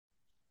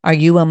Are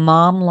you a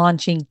mom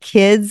launching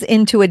kids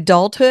into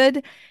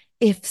adulthood?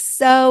 If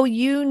so,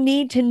 you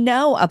need to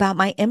know about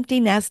my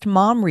Empty Nest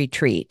Mom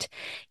Retreat.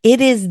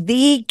 It is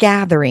the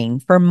gathering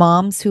for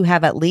moms who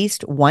have at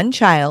least one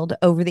child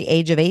over the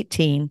age of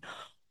 18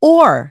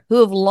 or who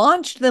have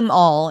launched them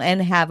all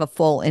and have a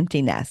full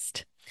empty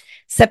nest.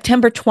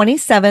 September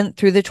 27th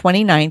through the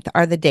 29th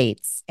are the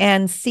dates,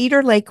 and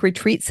Cedar Lake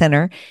Retreat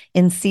Center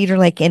in Cedar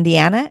Lake,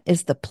 Indiana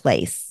is the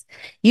place.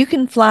 You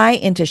can fly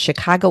into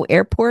Chicago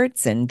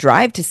airports and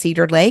drive to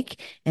Cedar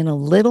Lake in a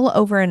little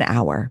over an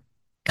hour.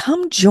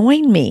 Come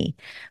join me.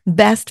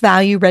 Best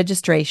value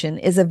registration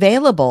is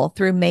available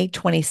through May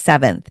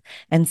 27th,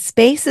 and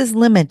space is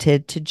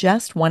limited to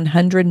just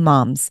 100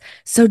 moms.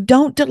 So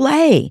don't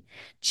delay.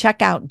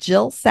 Check out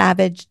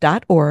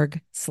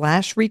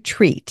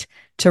jillsavage.org/retreat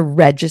to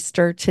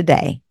register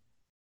today.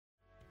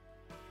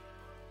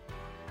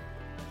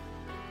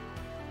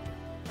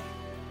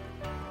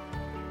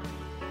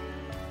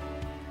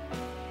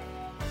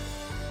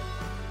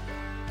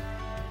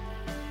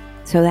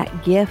 So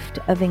that gift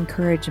of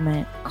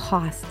encouragement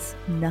costs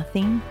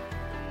nothing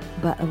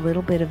but a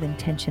little bit of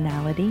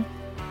intentionality,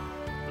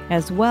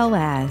 as well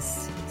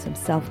as some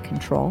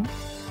self-control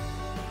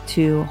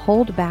to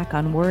hold back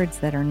on words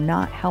that are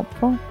not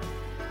helpful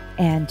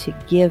and to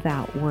give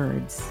out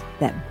words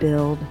that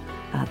build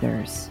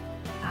others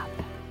up.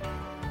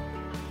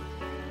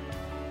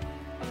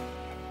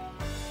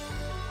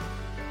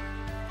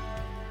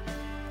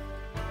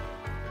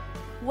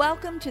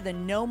 Welcome to the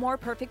No More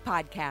Perfect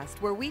podcast,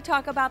 where we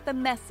talk about the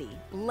messy,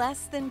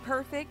 less than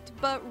perfect,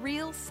 but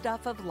real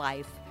stuff of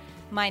life.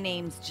 My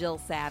name's Jill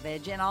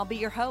Savage, and I'll be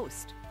your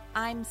host.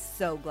 I'm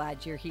so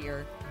glad you're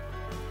here.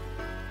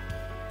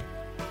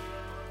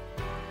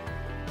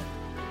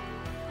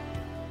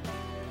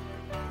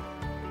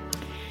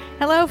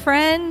 Hello,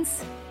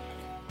 friends.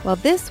 Well,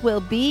 this will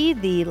be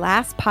the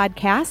last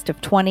podcast of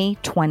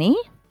 2020,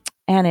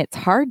 and it's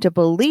hard to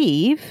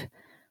believe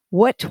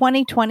what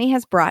 2020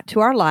 has brought to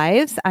our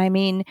lives. I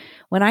mean,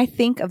 when I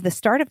think of the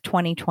start of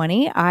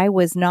 2020, I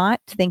was not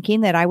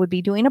thinking that I would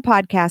be doing a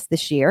podcast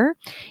this year.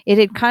 It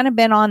had kind of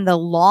been on the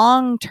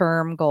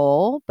long-term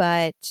goal,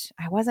 but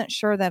I wasn't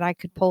sure that I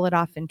could pull it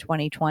off in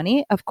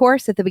 2020. Of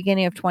course, at the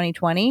beginning of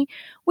 2020,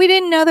 we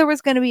didn't know there was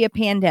going to be a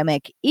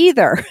pandemic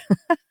either.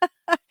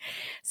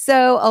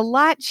 So a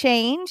lot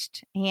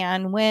changed.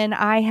 And when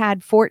I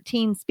had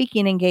 14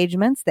 speaking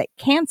engagements that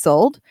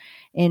canceled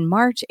in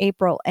March,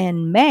 April,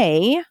 and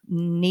May,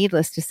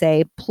 needless to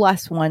say,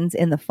 plus ones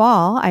in the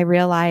fall, I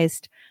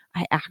realized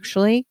I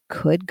actually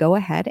could go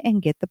ahead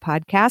and get the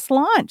podcast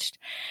launched.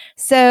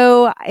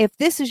 So if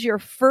this is your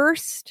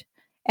first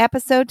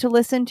episode to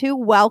listen to,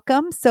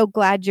 welcome. So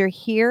glad you're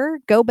here.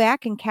 Go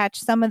back and catch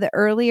some of the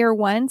earlier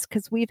ones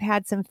because we've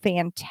had some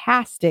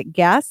fantastic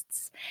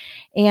guests.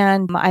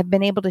 And I've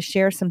been able to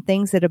share some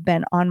things that have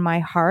been on my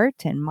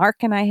heart. And Mark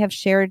and I have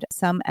shared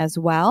some as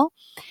well.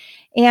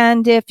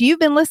 And if you've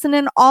been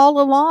listening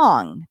all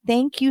along,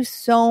 thank you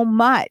so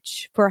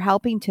much for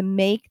helping to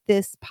make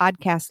this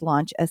podcast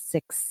launch a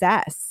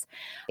success.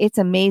 It's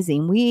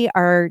amazing. We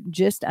are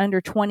just under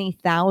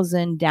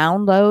 20,000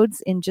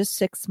 downloads in just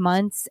 6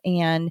 months,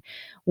 and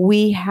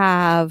we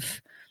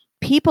have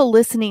people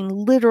listening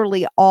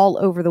literally all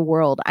over the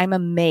world. I'm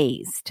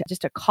amazed.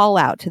 Just a call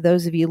out to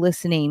those of you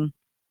listening,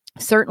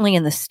 certainly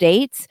in the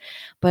States,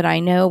 but I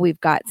know we've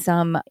got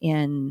some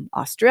in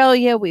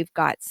Australia, we've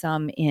got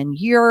some in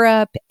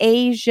Europe,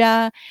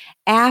 Asia,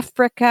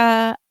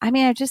 Africa. I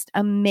mean, I'm just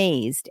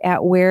amazed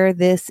at where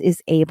this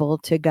is able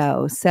to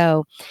go.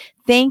 So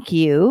thank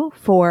you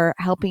for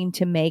helping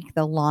to make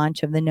the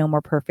launch of the No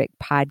More Perfect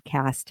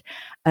podcast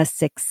a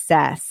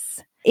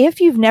success.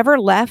 If you've never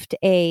left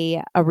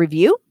a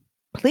review,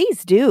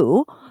 please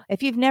do.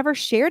 If you've never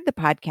shared the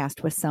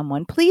podcast with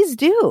someone, please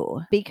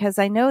do, because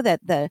I know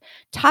that the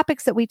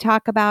topics that we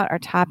talk about are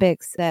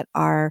topics that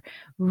are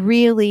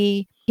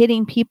really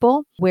hitting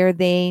people where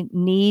they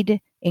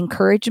need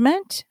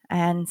encouragement.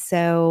 And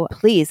so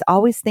please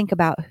always think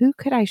about, who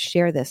could I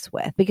share this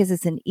with? Because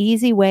it's an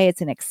easy way,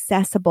 it's an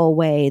accessible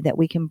way that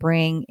we can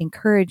bring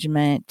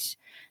encouragement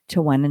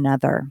to one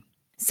another.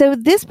 So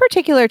this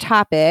particular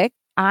topic,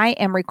 I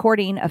am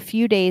recording a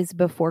few days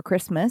before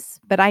Christmas,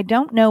 but I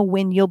don't know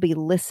when you'll be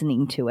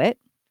listening to it.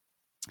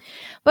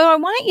 But I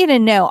want you to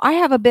know I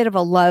have a bit of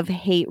a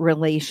love-hate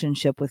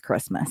relationship with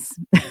Christmas.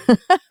 I'm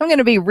going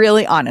to be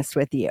really honest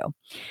with you.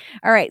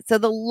 All right. So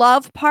the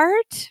love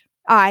part,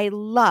 I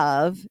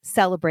love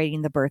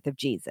celebrating the birth of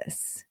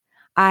Jesus.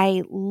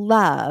 I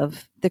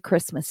love the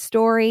Christmas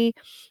story.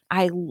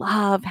 I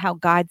love how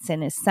God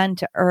sent his son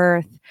to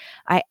earth.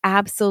 I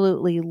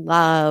absolutely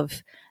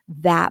love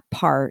that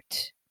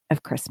part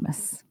of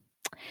Christmas.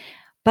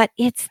 But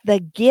it's the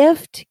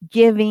gift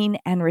giving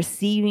and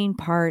receiving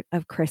part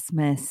of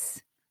Christmas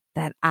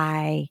that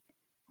I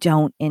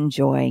don't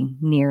enjoy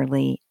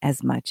nearly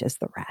as much as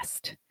the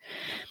rest.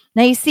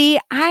 Now, you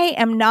see, I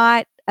am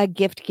not a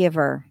gift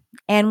giver,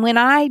 And when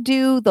I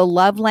do the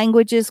love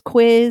languages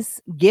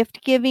quiz,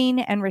 gift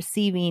giving and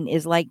receiving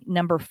is like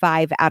number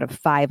 5 out of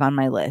 5 on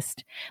my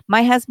list.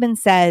 My husband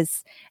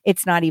says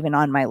it's not even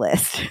on my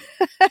list.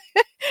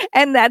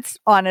 And that's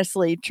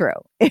honestly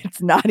true.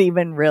 It's not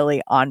even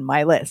really on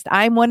my list.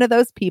 I'm one of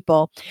those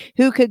people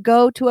who could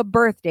go to a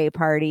birthday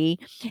party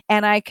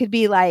and I could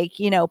be like,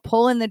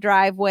 pull in the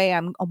driveway.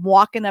 I'm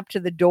walking up to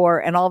the door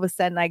and all of a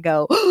sudden I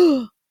go,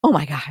 oh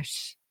my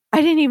gosh, I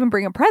didn't even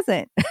bring a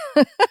present.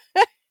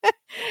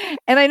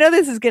 And I know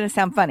this is going to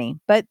sound funny,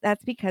 but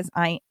that's because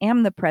I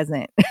am the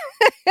present.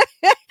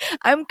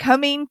 I'm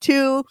coming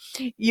to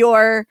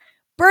your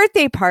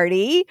birthday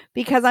party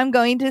because I'm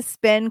going to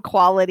spend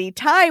quality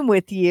time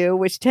with you,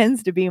 which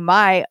tends to be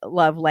my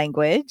love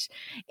language.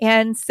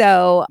 And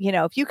so,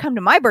 if you come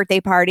to my birthday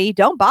party,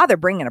 don't bother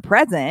bringing a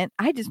present.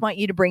 I just want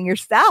you to bring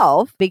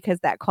yourself because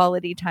that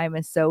quality time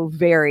is so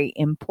very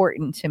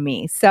important to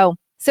me. So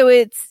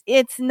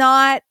it's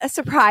not a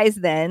surprise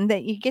then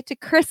that you get to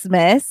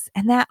Christmas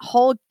and that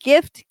whole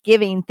gift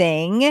giving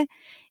thing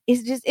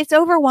is it's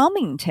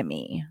overwhelming to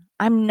me.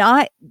 I'm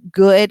not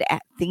good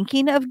at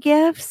thinking of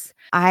gifts.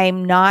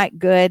 I'm not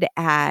good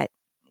at,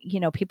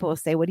 people will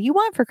say, what do you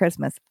want for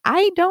Christmas?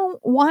 I don't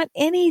want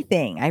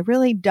anything. I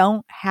really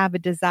don't have a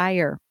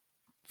desire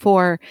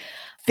for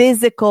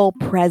physical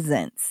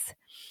presents.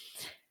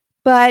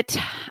 But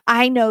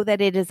I know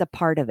that it is a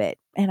part of it.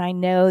 And I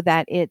know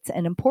that it's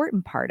an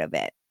important part of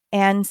it.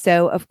 And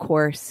so, of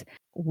course,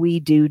 we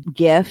do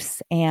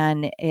gifts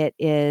and it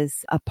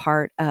is a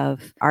part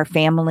of our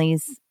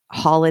family's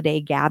holiday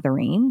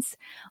gatherings.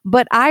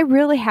 But I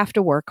really have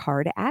to work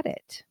hard at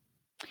it.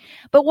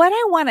 But what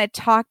I want to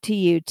talk to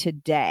you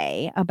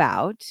today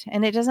about,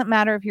 and it doesn't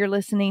matter if you're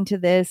listening to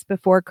this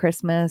before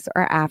Christmas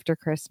or after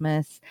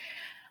Christmas,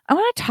 I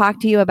want to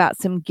talk to you about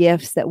some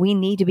gifts that we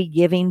need to be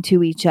giving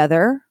to each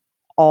other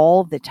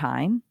all the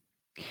time.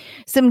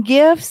 Some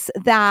gifts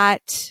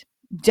that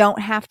don't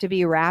have to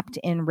be wrapped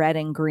in red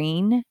and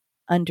green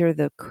under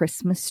the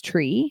Christmas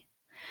tree.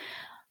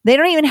 They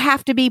don't even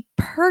have to be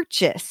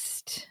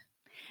purchased.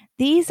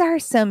 These are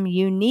some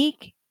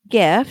unique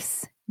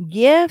gifts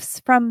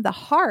from the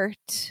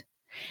heart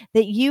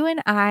that you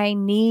and I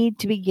need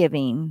to be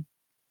giving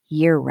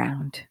year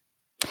round.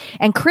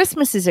 And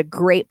Christmas is a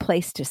great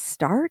place to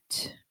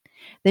start.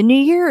 The new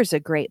year is a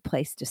great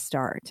place to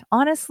start.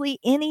 Honestly,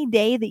 any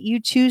day that you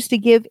choose to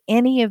give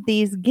any of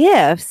these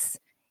gifts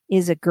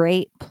is a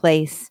great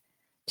place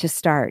to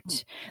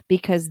start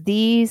because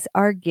these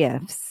are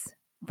gifts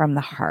from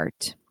the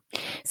heart.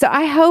 So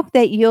I hope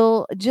that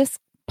you'll just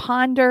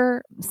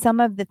ponder some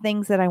of the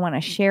things that I want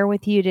to share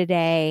with you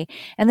today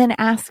and then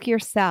ask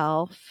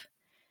yourself,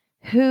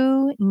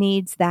 who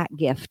needs that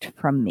gift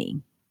from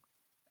me?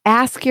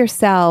 Ask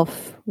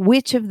yourself,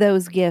 which of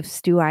those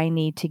gifts do I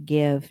need to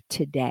give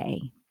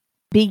today?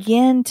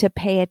 Begin to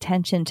pay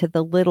attention to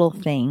the little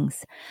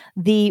things,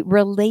 the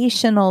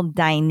relational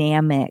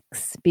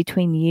dynamics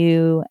between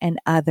you and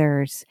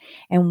others,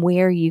 and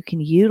where you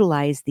can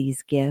utilize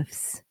these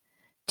gifts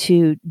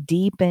to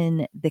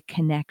deepen the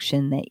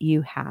connection that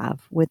you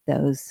have with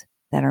those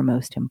that are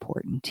most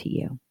important to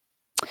you.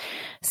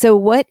 So,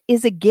 what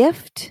is a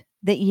gift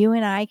that you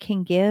and I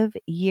can give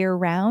year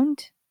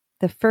round?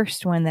 The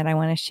first one that I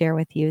want to share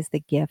with you is the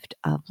gift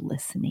of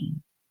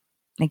listening.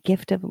 The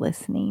gift of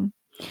listening.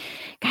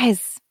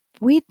 Guys,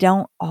 we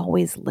don't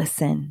always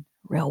listen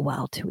real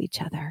well to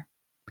each other.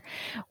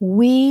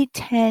 We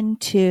tend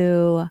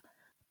to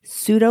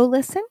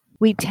pseudo-listen.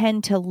 We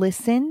tend to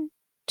listen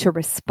to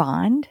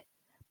respond,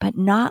 but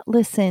not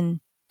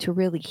listen to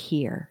really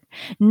hear,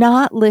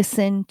 not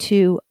listen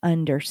to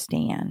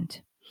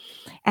understand.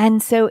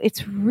 And so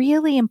it's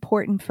really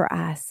important for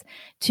us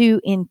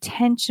to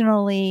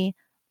intentionally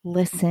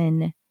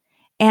listen.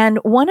 And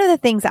one of the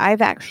things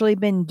I've actually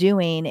been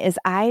doing is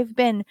I've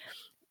been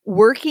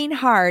working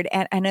hard,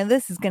 and I know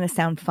this is going to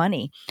sound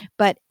funny,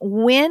 but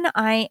when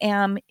I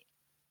am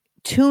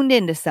tuned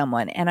into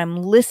someone and I'm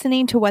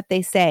listening to what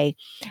they say,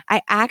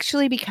 I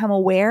actually become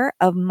aware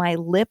of my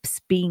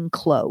lips being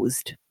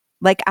closed.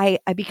 Like I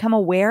become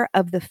aware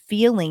of the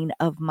feeling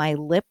of my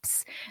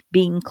lips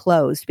being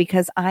closed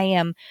because I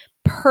am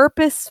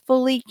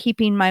purposefully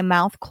keeping my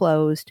mouth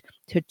closed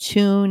to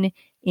tune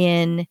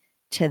in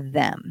to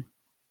them.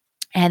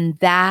 And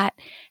that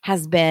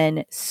has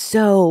been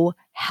so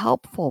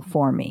helpful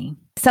for me.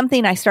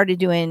 Something I started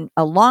doing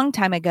a long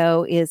time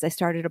ago is I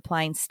started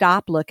applying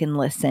stop, look, and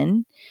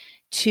listen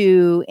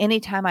to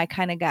anytime I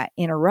kind of got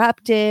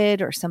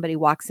interrupted or somebody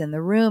walks in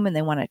the room and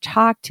they want to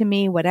talk to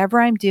me,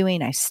 whatever I'm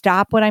doing, I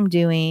stop what I'm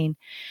doing.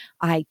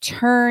 I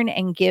turn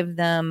and give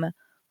them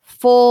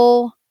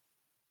full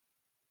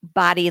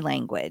body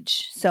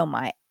language. So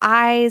my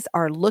eyes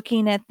are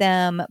looking at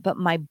them, but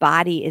my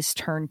body is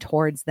turned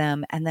towards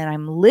them. And then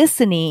I'm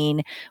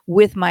listening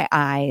with my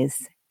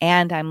eyes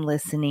and I'm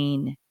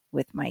listening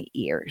with my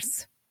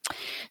ears.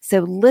 So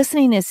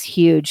listening is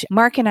huge.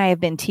 Mark and I have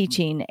been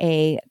teaching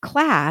a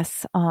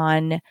class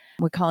on,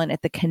 we're calling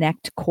it the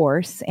Connect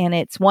course, and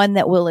it's one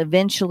that we'll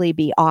eventually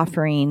be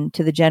offering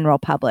to the general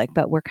public,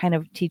 but we're kind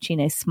of teaching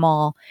a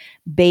small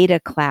beta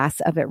class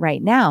of it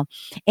right now.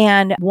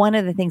 And one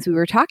of the things we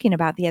were talking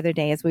about the other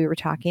day is we were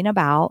talking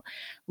about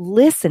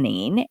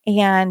listening,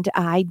 and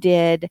I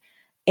did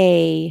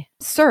a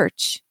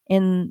search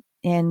in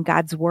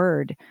God's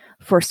word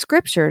for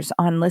scriptures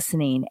on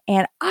listening.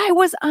 And I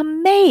was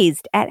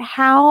amazed at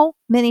how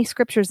many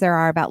scriptures there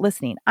are about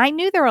listening. I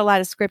knew there were a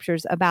lot of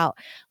scriptures about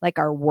like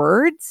our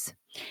words,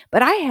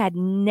 but I had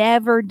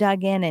never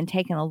dug in and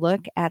taken a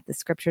look at the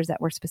scriptures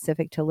that were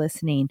specific to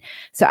listening.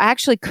 So I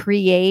actually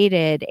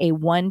created a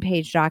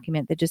 1-page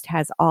document that just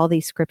has all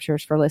these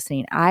scriptures for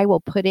listening. I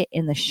will put it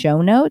in the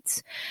show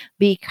notes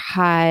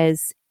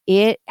because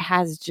it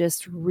has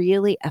just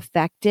really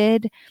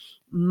affected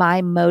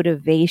my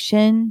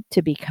motivation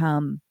to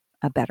become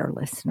a better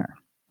listener.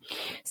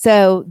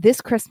 So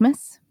this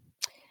Christmas,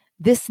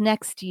 this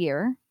next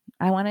year,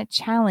 I want to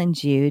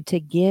challenge you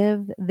to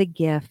give the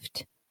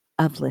gift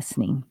of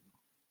listening.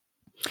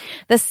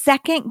 The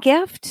second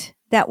gift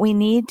that we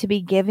need to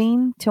be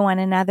giving to one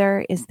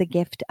another is the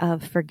gift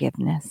of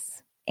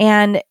forgiveness.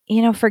 And,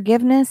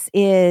 forgiveness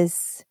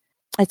it's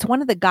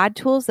one of the God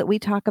tools that we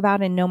talk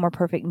about in No More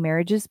Perfect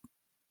Marriages,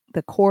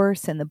 the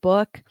course and the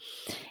book.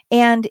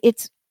 And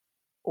it's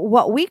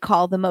what we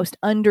call the most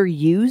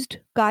underused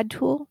God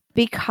tool,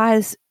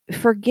 because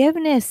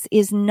forgiveness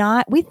is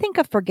not, we think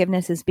of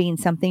forgiveness as being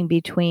something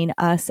between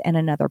us and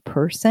another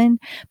person,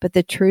 but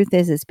the truth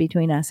is it's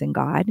between us and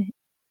God.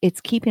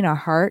 It's keeping our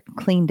heart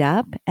cleaned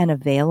up and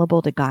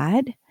available to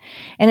God.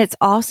 And it's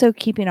also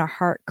keeping our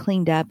heart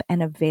cleaned up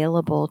and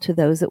available to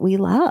those that we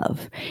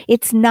love.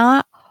 It's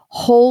not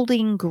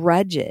holding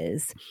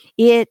grudges.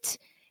 It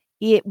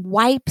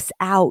wipes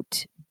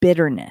out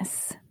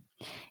bitterness.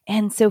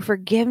 And so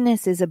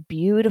forgiveness is a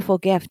beautiful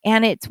gift.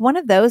 And it's one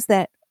of those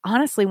that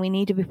honestly, we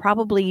need to be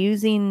probably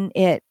using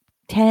it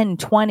 10,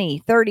 20,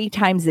 30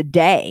 times a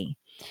day,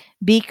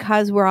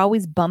 because we're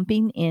always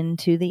bumping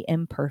into the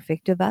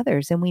imperfect of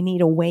others. And we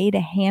need a way to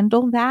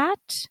handle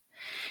that.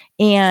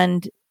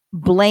 And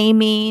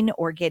blaming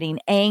or getting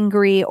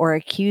angry or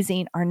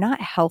accusing are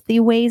not healthy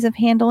ways of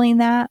handling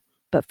that,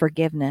 but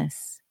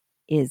forgiveness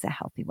is a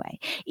healthy way.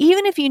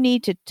 Even if you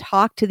need to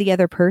talk to the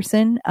other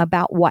person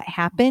about what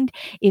happened,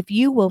 if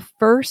you will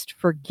first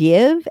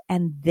forgive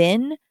and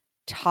then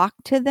talk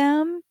to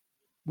them,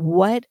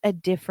 what a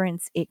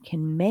difference it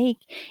can make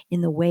in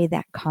the way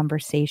that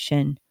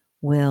conversation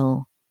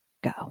will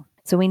go.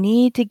 So we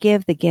need to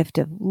give the gift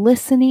of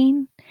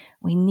listening.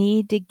 We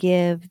need to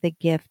give the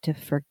gift of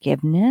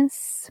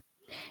forgiveness.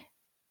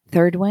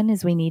 Third one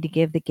is we need to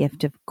give the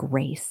gift of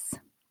grace.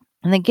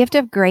 And the gift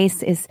of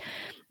grace is,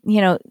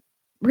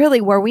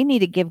 really where we need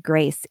to give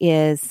grace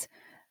is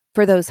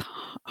for those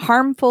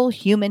harmful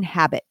human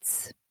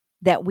habits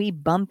that we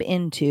bump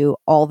into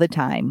all the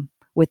time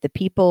with the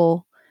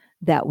people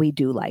that we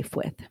do life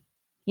with.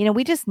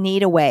 We just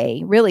need a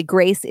way. Really,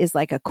 grace is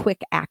like a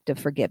quick act of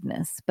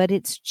forgiveness, but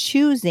it's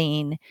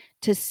choosing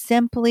to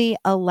simply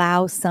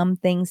allow some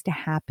things to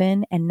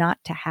happen and not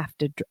to have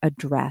to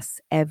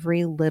address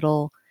every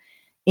little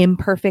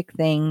imperfect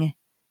thing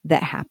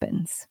that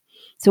happens.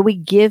 So we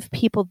give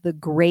people the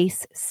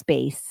grace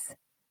space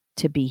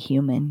to be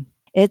human.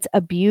 It's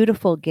a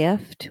beautiful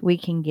gift we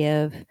can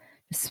give,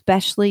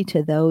 especially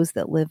to those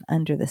that live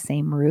under the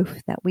same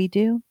roof that we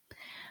do,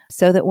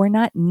 so that we're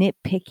not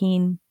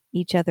nitpicking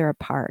each other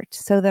apart,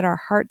 so that our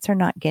hearts are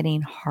not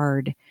getting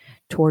hard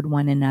toward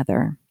one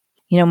another.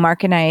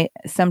 Mark and I,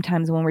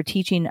 sometimes when we're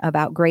teaching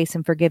about grace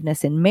and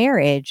forgiveness in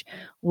marriage,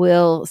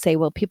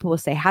 people will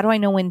say, how do I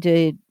know when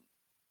to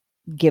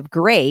give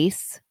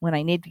grace, when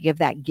I need to give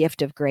that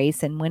gift of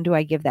grace, and when do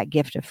I give that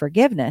gift of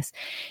forgiveness?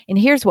 And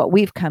here's what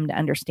we've come to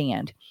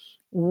understand.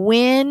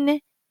 When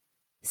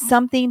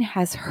something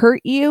has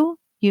hurt you,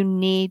 you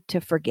need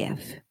to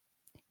forgive.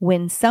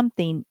 When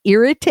something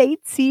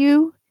irritates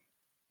you,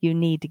 you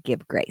need to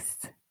give grace.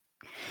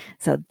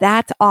 So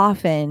that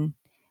often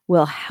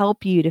will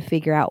help you to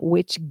figure out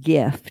which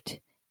gift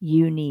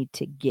you need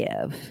to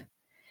give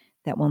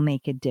that will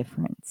make a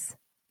difference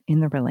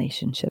in the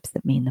relationships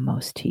that mean the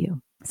most to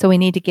you. So we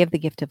need to give the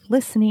gift of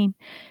listening,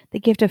 the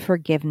gift of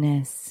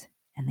forgiveness,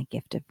 and the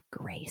gift of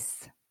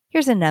grace.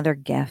 Here's another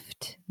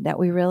gift that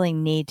we really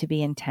need to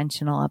be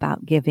intentional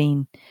about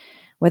giving,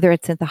 whether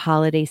it's at the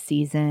holiday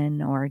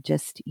season or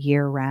just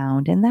year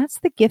round, and that's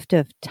the gift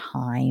of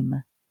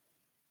time.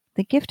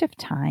 The gift of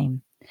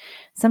time.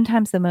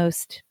 Sometimes the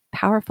most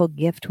powerful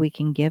gift we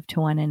can give to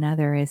one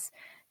another is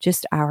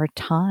just our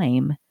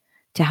time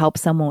to help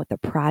someone with a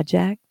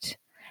project,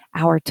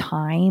 our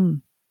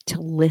time to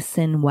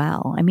listen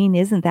well. I mean,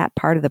 isn't that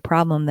part of the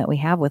problem that we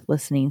have with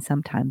listening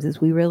sometimes, is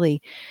we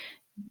really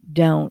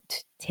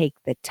don't take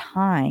the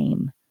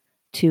time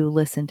to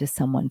listen to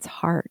someone's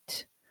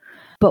heart.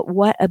 But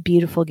what a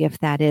beautiful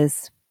gift that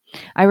is.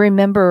 I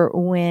remember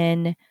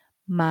when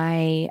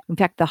in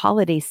fact, the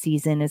holiday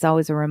season is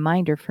always a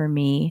reminder for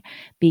me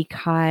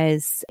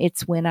because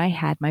it's when I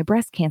had my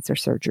breast cancer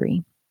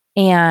surgery.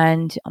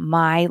 And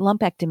my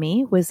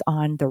lumpectomy was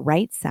on the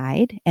right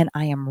side, and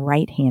I am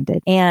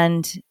right-handed.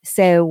 And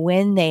so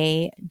when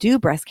they do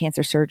breast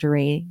cancer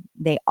surgery,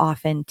 they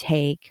often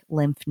take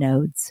lymph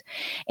nodes.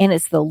 And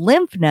it's the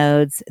lymph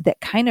nodes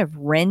that kind of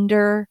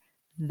render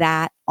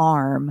that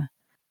arm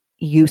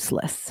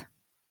useless.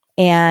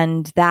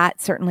 And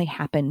that certainly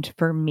happened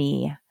for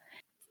me.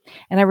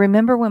 And I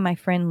remember when my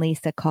friend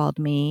Lisa called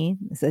me,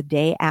 it was a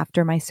day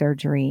after my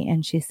surgery,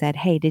 and she said,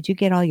 "Hey, did you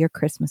get all your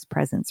Christmas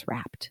presents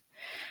wrapped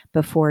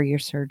before your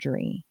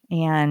surgery?"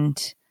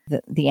 And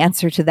the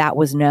answer to that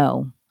was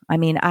no. I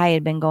mean, I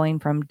had been going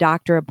from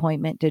doctor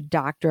appointment to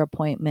doctor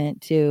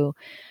appointment to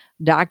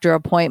doctor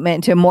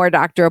appointment to more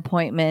doctor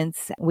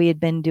appointments. We had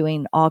been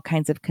doing all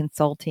kinds of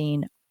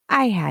consulting.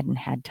 I hadn't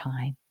had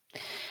time.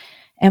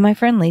 And my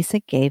friend Lisa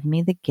gave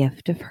me the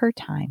gift of her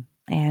time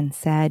and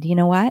said, "You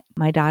know what?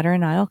 My daughter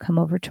and I will come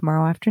over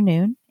tomorrow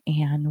afternoon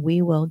and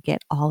we will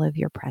get all of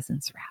your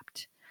presents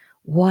wrapped."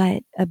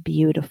 What a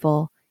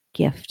beautiful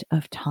gift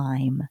of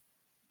time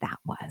that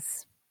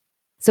was.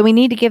 So we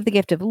need to give the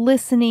gift of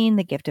listening,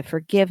 the gift of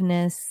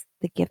forgiveness,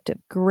 the gift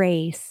of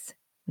grace.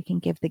 We can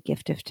give the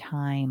gift of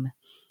time.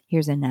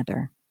 Here's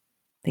another,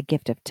 the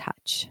gift of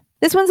touch.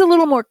 This one's a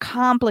little more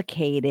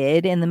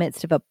complicated in the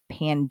midst of a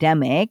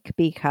pandemic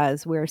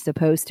because we're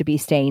supposed to be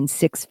staying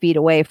 6 feet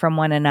away from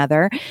one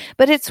another,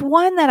 but it's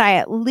one that I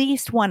at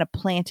least want to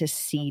plant a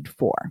seed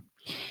for,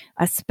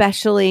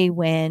 especially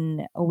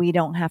when we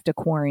don't have to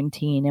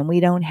quarantine and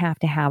we don't have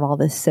to have all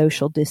this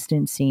social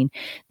distancing.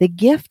 The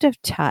gift of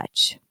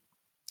touch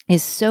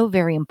is so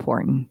very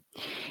important.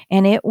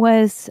 And it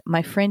was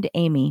my friend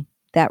Amy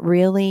that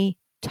really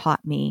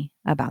taught me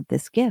about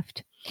this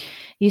gift.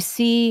 You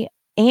see,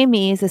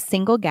 Amy is a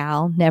single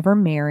gal, never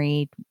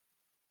married,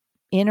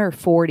 in her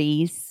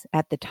 40s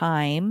at the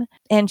time,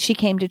 and she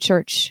came to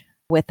church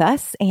with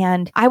us,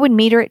 and I would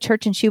meet her at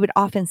church and she would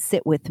often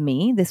sit with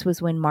me. This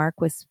was when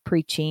Mark was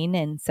preaching,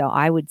 and so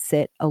I would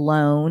sit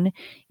alone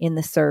in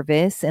the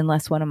service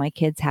unless one of my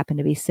kids happened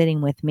to be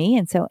sitting with me,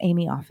 and so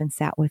Amy often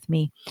sat with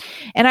me.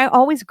 And I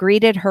always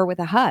greeted her with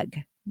a hug.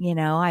 You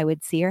know, I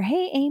would see her,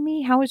 "Hey,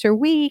 Amy, how was your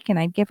week?" And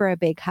I'd give her a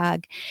big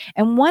hug.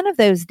 And one of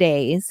those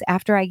days,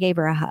 after I gave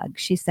her a hug,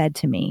 she said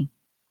to me,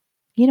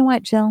 "You know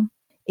what, Jill?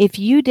 If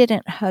you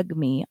didn't hug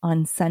me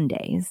on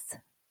Sundays,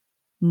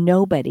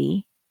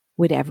 nobody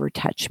would ever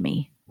touch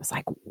me." I was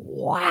like,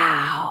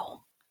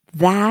 wow,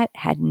 that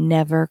had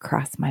never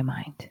crossed my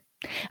mind.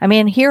 I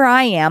mean, here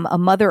I am, a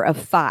mother of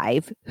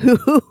 5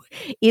 who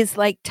is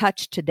like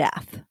touched to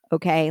death.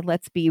 Okay,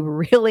 let's be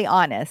really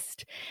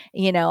honest.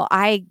 You know,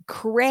 I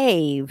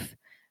crave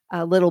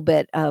a little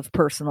bit of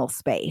personal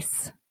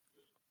space,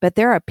 but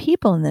there are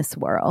people in this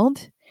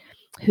world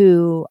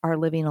who are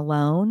living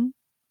alone,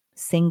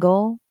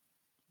 single,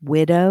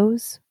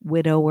 widows,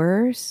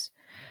 widowers,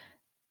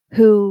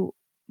 who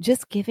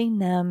just giving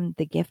them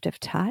the gift of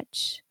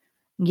touch,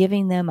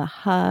 giving them a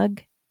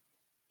hug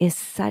is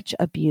such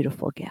a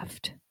beautiful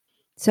gift.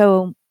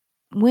 So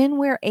when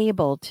we're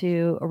able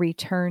to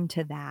return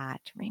to that,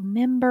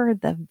 remember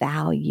the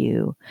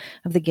value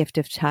of the gift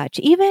of touch.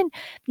 Even,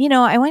 you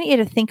know, I want you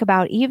to think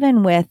about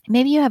even with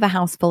maybe you have a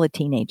house full of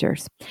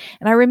teenagers.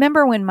 And I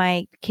remember when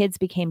my kids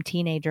became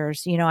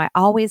teenagers, you know, I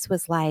always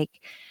was like,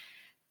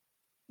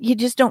 you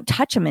just don't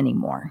touch them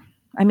anymore.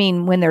 I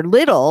mean, when they're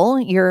little,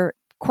 you're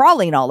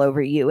crawling all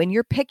over you and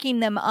you're picking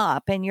them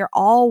up and you're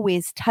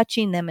always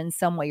touching them in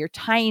some way. You're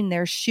tying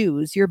their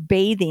shoes, you're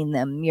bathing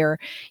them, you're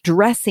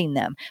dressing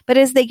them. But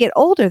as they get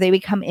older, they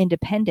become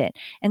independent.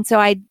 And so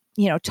I,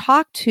 you know,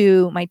 talk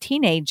to my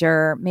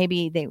teenager,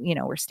 maybe they, you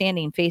know, we're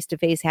standing face to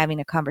face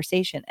having a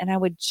conversation, and I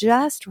would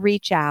just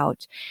reach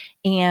out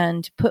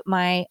and put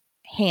my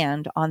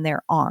hand on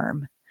their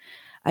arm,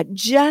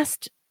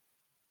 just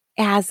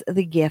as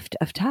the gift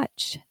of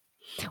touch.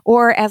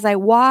 Or as I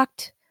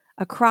walked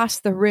across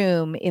the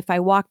room, if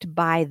I walked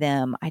by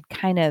them, I'd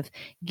kind of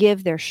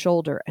give their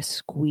shoulder a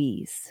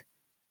squeeze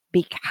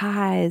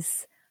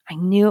because I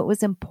knew it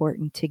was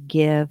important to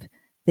give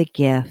the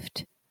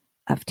gift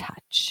of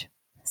touch.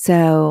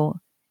 So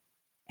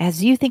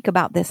as you think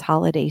about this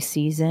holiday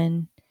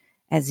season,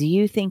 as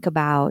you think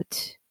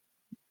about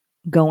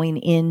going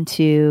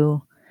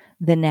into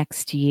the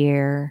next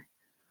year,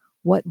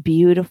 what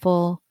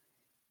beautiful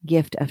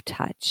gift of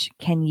touch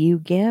can you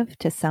give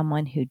to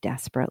someone who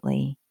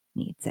desperately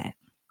needs it?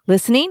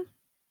 Listening,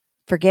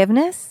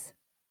 forgiveness,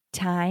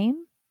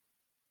 time,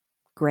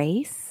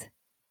 grace,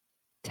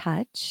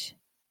 touch.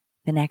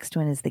 The next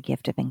one is the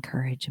gift of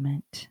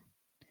encouragement.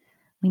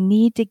 We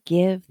need to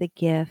give the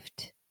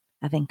gift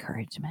of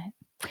encouragement,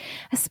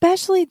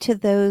 especially to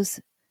those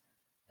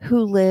who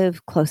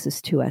live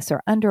closest to us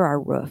or under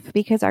our roof,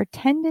 because our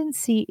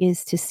tendency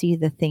is to see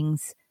the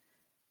things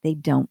they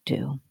don't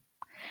do,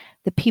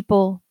 the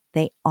people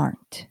they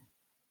aren't.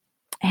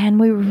 And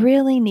we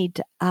really need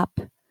to up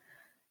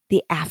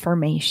the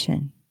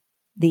affirmation,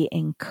 the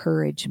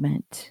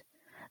encouragement,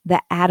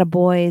 the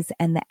attaboys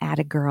and the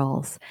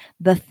attagirls,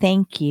 the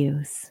thank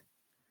yous.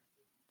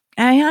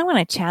 I want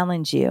to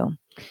challenge you,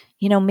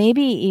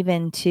 maybe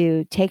even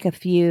to take a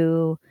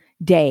few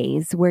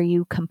days where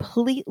you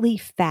completely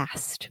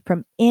fast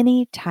from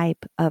any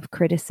type of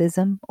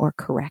criticism or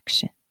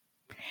correction.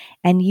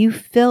 And you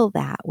fill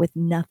that with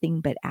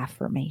nothing but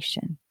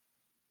affirmation.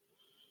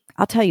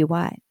 I'll tell you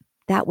what,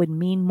 that would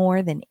mean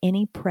more than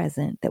any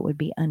present that would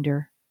be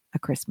under a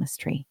Christmas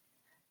tree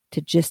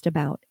to just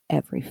about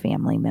every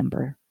family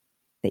member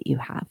that you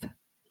have.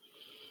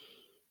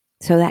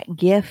 So that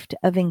gift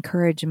of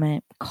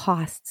encouragement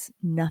costs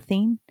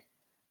nothing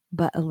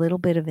but a little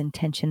bit of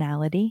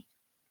intentionality,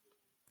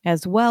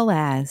 as well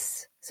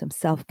as some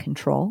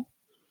self-control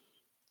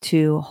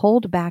to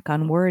hold back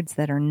on words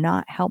that are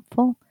not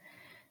helpful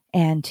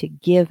and to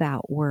give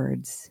out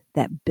words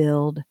that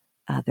build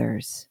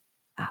others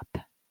up.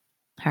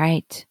 All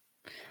right.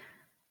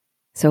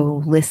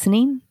 So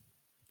listening,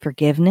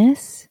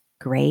 forgiveness,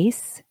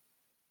 grace,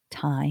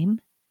 time,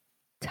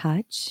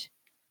 touch,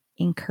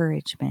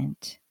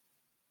 encouragement.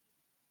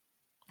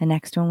 The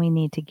next one we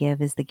need to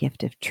give is the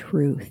gift of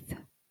truth.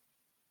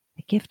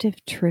 The gift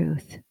of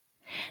truth.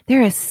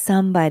 There is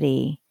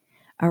somebody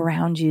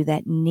around you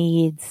that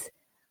needs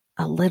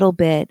a little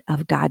bit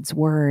of God's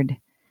word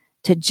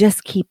to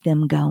just keep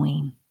them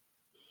going.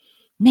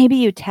 Maybe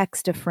you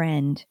text a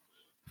friend,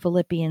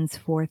 Philippians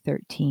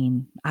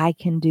 4:13, I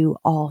can do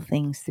all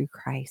things through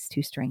Christ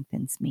who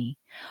strengthens me.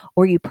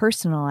 Or you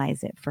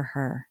personalize it for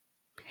her.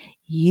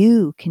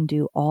 You can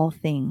do all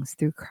things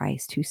through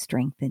Christ who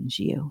strengthens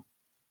you.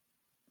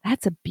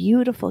 That's a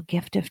beautiful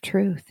gift of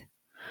truth.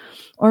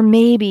 Or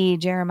maybe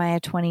Jeremiah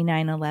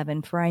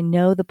 29:11, for I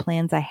know the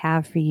plans I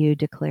have for you,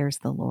 declares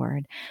the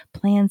Lord.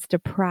 Plans to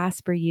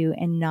prosper you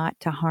and not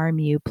to harm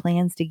you.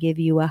 Plans to give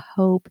you a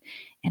hope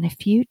and a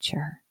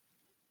future.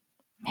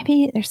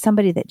 Maybe there's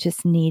somebody that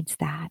just needs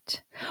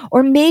that.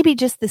 Or maybe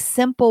just the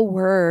simple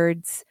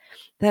words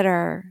that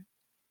are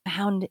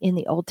found in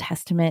the Old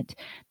Testament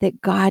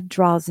that God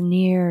draws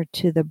near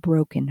to the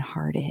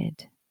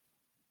brokenhearted.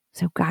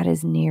 So God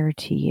is near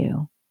to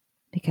you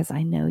because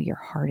I know your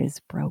heart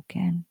is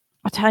broken.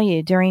 I'll tell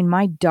you, during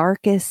my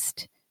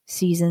darkest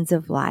seasons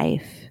of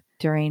life,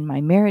 during my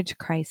marriage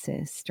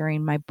crisis,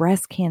 during my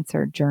breast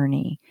cancer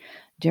journey,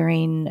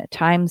 during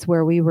times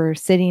where we were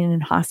sitting in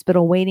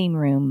hospital waiting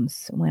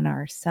rooms when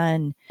our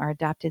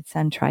adopted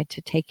son, tried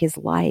to take his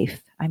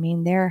life. I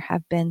mean, there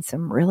have been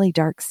some really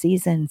dark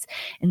seasons,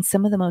 and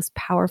some of the most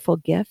powerful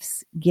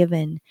gifts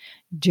given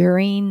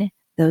during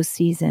those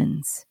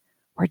seasons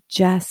were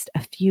just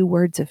a few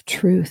words of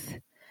truth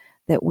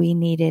that we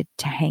needed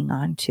to hang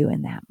on to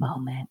in that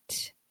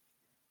moment.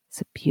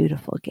 It's a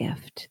beautiful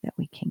gift that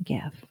we can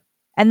give.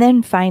 And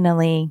then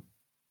finally,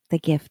 the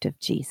gift of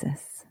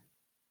Jesus.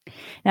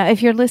 Now,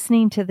 if you're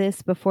listening to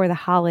this before the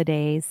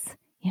holidays,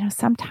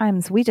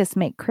 sometimes we just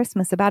make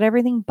Christmas about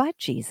everything but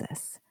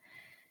Jesus.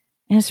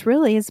 And it's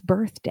really his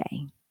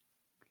birthday.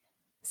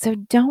 So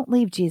don't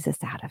leave Jesus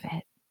out of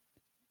it.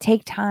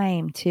 Take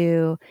time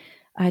to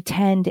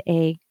attend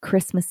a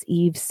Christmas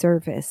Eve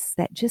service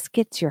that just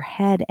gets your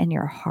head and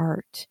your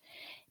heart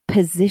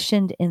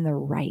positioned in the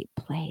right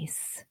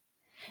place.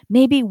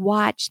 Maybe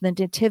watch the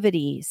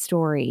nativity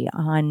story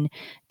on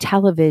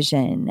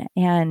television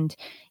and,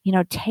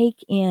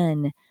 take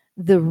in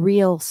the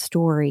real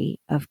story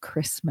of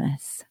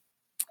Christmas.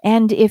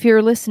 And if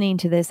you're listening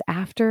to this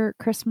after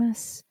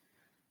Christmas,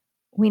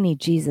 we need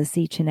Jesus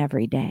each and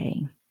every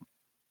day.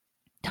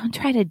 Don't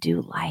try to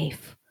do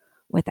life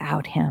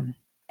without him.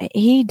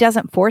 He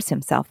doesn't force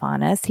himself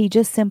on us. He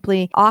just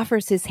simply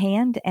offers his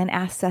hand and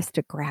asks us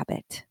to grab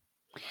it.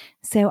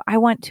 So I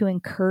want to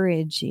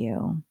encourage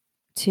you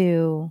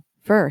to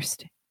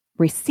first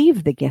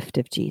receive the gift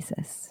of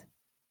Jesus,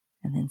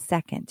 and then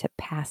second, to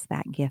pass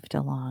that gift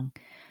along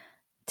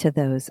to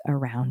those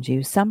around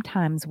you.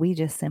 Sometimes we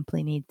just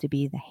simply need to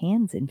be the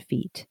hands and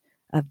feet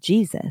of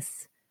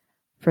Jesus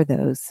for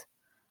those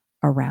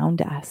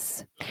around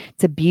us.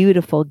 It's a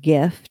beautiful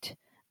gift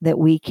that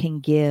we can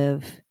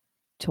give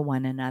to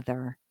one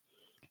another,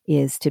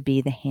 is to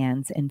be the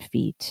hands and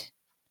feet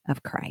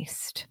of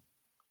Christ.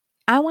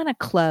 I want to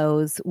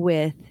close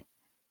with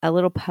a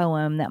little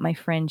poem that my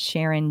friend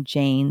Sharon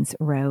Janes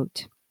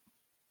wrote.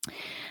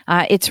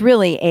 It's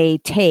really a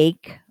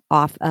take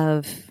off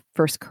of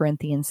 1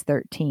 Corinthians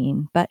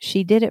 13, but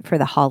she did it for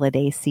the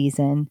holiday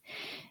season.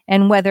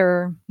 And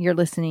whether you're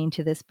listening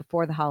to this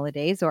before the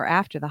holidays or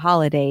after the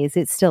holidays,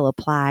 it still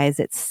applies.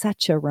 It's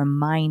such a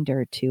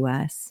reminder to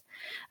us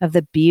of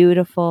the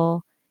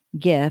beautiful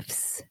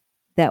gifts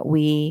that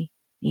we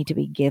need to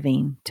be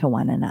giving to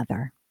one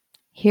another.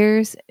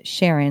 Here's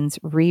Sharon's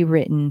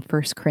rewritten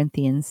 1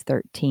 Corinthians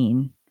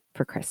 13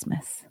 for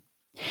Christmas.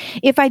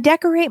 If I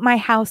decorate my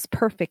house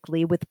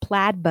perfectly with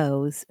plaid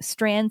bows,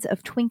 strands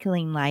of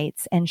twinkling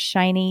lights, and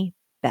shiny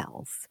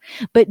bells,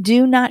 but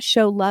do not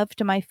show love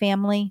to my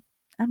family,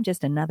 I'm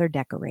just another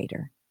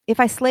decorator. If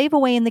I slave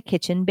away in the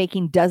kitchen,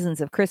 baking dozens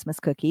of Christmas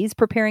cookies,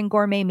 preparing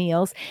gourmet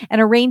meals,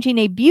 and arranging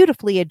a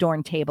beautifully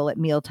adorned table at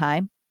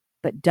mealtime,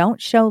 but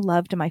don't show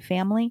love to my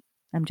family,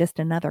 I'm just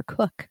another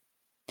cook.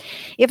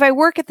 If I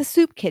work at the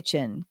soup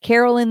kitchen,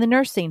 carol in the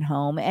nursing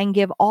home, and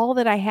give all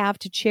that I have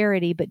to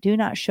charity but do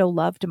not show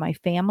love to my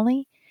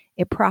family,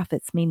 it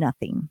profits me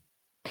nothing.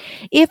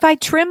 If I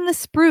trim the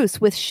spruce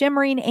with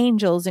shimmering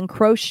angels and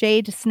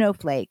crocheted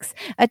snowflakes,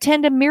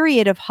 attend a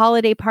myriad of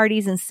holiday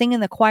parties and sing in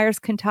the choir's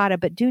cantata,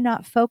 but do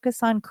not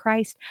focus on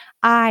Christ,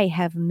 I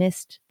have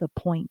missed the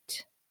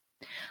point.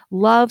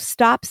 Love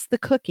stops the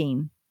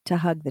cooking to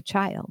hug the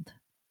child.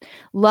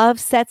 Love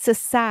sets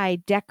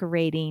aside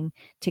decorating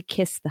to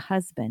kiss the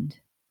husband.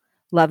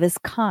 Love is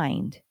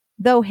kind,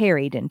 though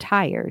harried and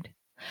tired.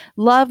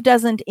 Love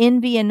doesn't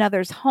envy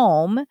another's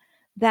home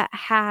that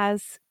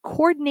has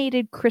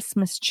coordinated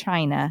Christmas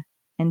china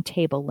and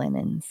table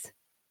linens.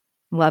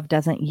 Love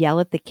doesn't yell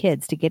at the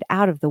kids to get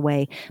out of the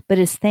way, but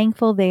is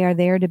thankful they are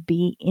there to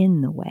be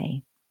in the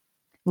way.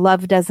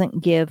 Love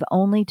doesn't give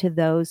only to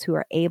those who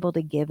are able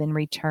to give in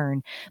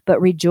return,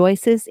 but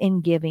rejoices in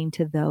giving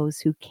to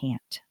those who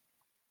can't.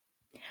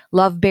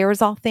 Love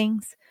bears all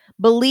things,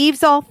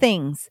 believes all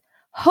things,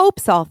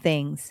 hopes all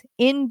things,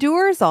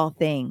 endures all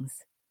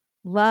things.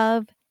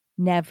 Love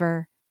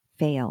never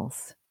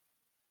fails.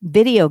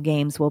 Video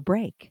games will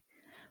break.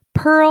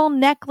 Pearl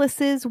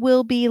necklaces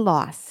will be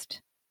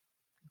lost.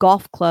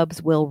 Golf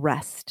clubs will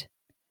rust.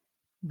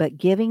 But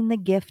giving the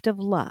gift of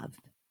love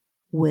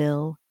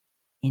will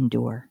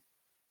endure.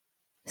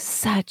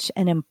 Such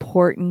an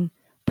important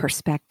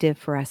perspective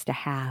for us to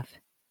have.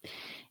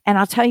 And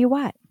I'll tell you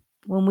what,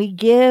 when we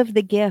give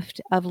the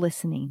gift of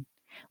listening,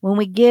 when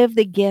we give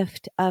the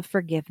gift of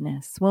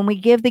forgiveness, when we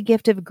give the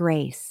gift of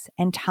grace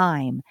and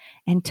time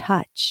and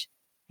touch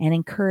and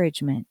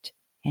encouragement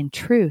and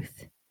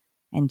truth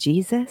and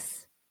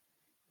Jesus,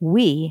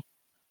 we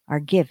are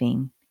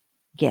giving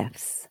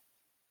gifts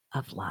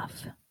of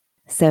love.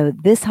 So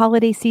this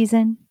holiday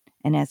season,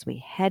 and as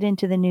we head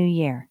into the new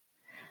year,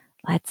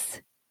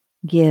 let's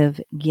give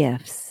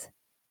gifts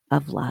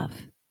of love,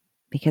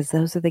 because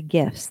those are the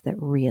gifts that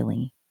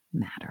really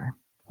matter.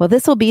 Well,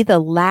 this will be the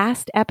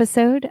last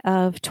episode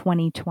of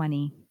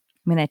 2020.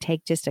 I'm going to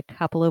take just a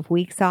couple of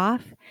weeks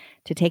off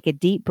to take a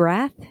deep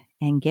breath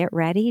and get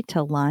ready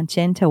to launch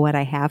into what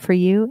I have for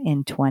you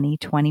in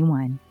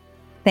 2021.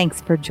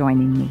 Thanks for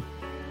joining me.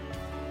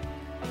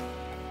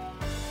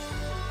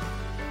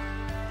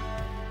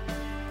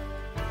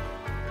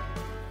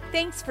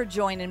 Thanks for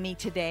joining me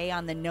today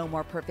on the No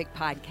More Perfect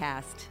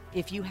podcast.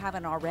 If you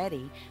haven't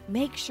already,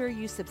 make sure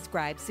you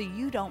subscribe so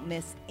you don't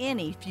miss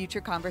any future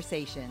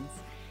conversations.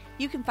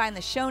 You can find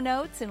the show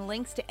notes and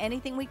links to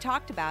anything we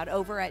talked about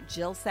over at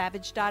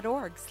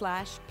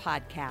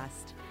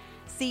jillsavage.org/podcast.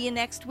 See you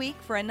next week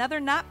for another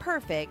not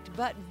perfect,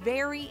 but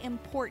very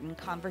important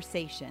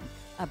conversation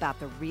about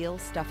the real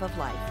stuff of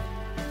life.